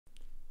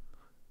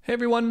Hey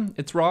everyone,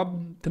 it's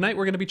Rob. Tonight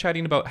we're going to be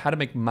chatting about how to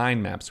make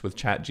mind maps with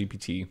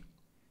ChatGPT.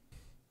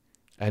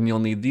 And you'll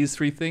need these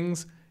three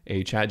things: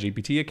 a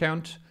ChatGPT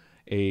account,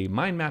 a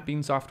mind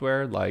mapping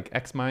software like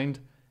Xmind,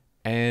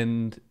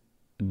 and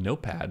a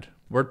notepad,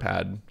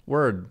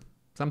 Word,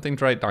 something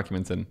to write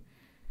documents in.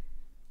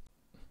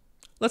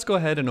 Let's go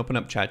ahead and open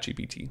up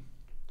ChatGPT.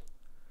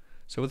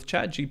 So with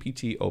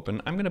ChatGPT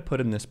open, I'm going to put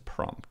in this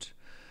prompt.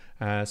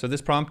 So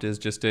this prompt is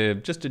just a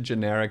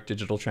generic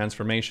digital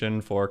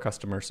transformation for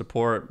customer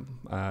support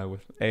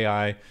with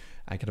AI.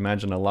 I can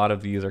imagine a lot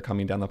of these are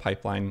coming down the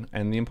pipeline.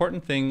 And the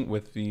important thing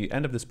with the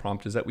end of this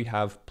prompt is that we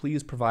have,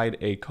 please provide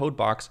a code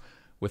box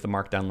with a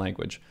Markdown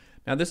language.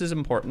 Now this is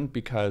important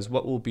because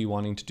what we'll be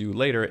wanting to do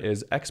later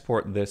is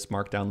export this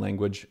Markdown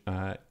language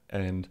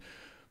and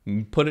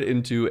put it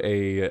into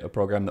a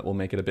program that will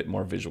make it a bit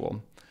more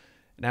visual.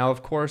 Now,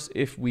 of course,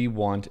 if we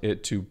want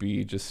it to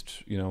be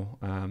just,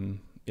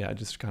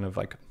 just kind of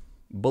like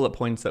bullet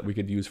points that we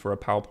could use for a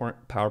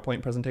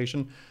PowerPoint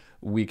presentation,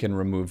 we can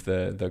remove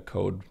the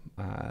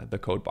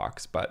code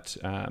box. But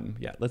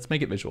let's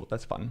make it visual.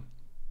 That's fun.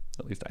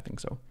 At least I think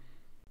so.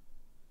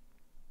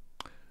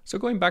 So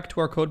going back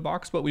to our code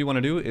box, what we want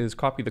to do is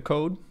copy the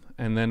code,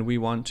 and then we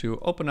want to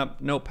open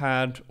up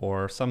Notepad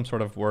or some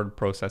sort of word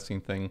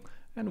processing thing,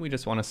 and we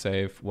just want to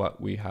save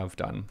what we have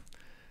done.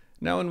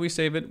 Now when we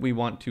save it, we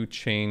want to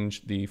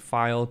change the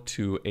file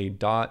to a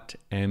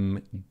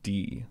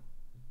 .md.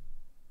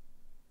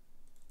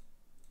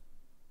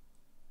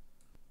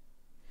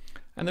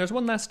 And there's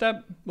one last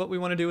step. What we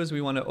want to do is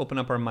we want to open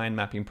up our mind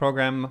mapping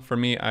program. For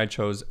me, I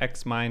chose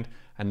Xmind,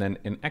 and then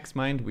in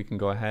Xmind, we can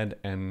go ahead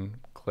and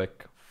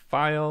click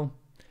File,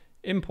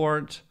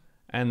 Import,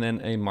 and then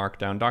a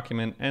Markdown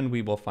document, and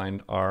we will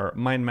find our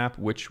mind map,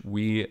 which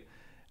we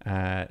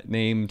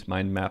named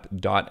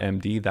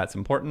mindmap.md. That's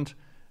important.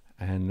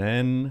 And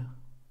then,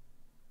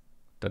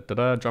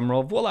 drum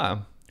roll,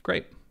 voila,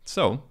 great.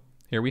 So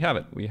here we have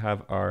it. We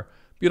have our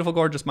beautiful,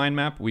 gorgeous mind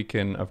map. We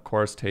can, of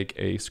course, take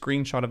a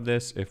screenshot of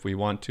this if we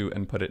want to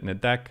and put it in a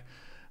deck,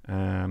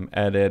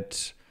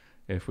 edit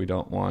if we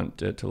don't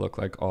want it to look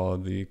like all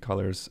of the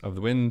colors of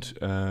the wind.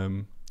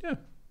 And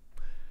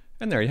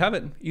there you have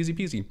it, easy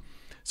peasy.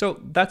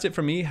 So that's it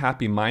for me.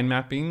 Happy mind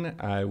mapping.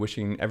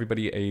 Wishing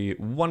everybody a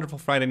wonderful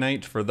Friday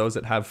night. For those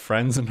that have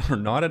friends and are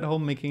not at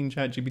home making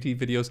ChatGPT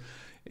videos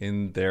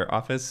in their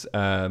office,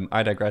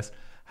 I digress.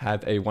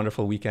 Have a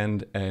wonderful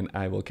weekend, and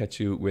I will catch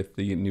you with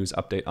the news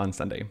update on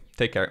Sunday.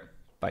 Take care.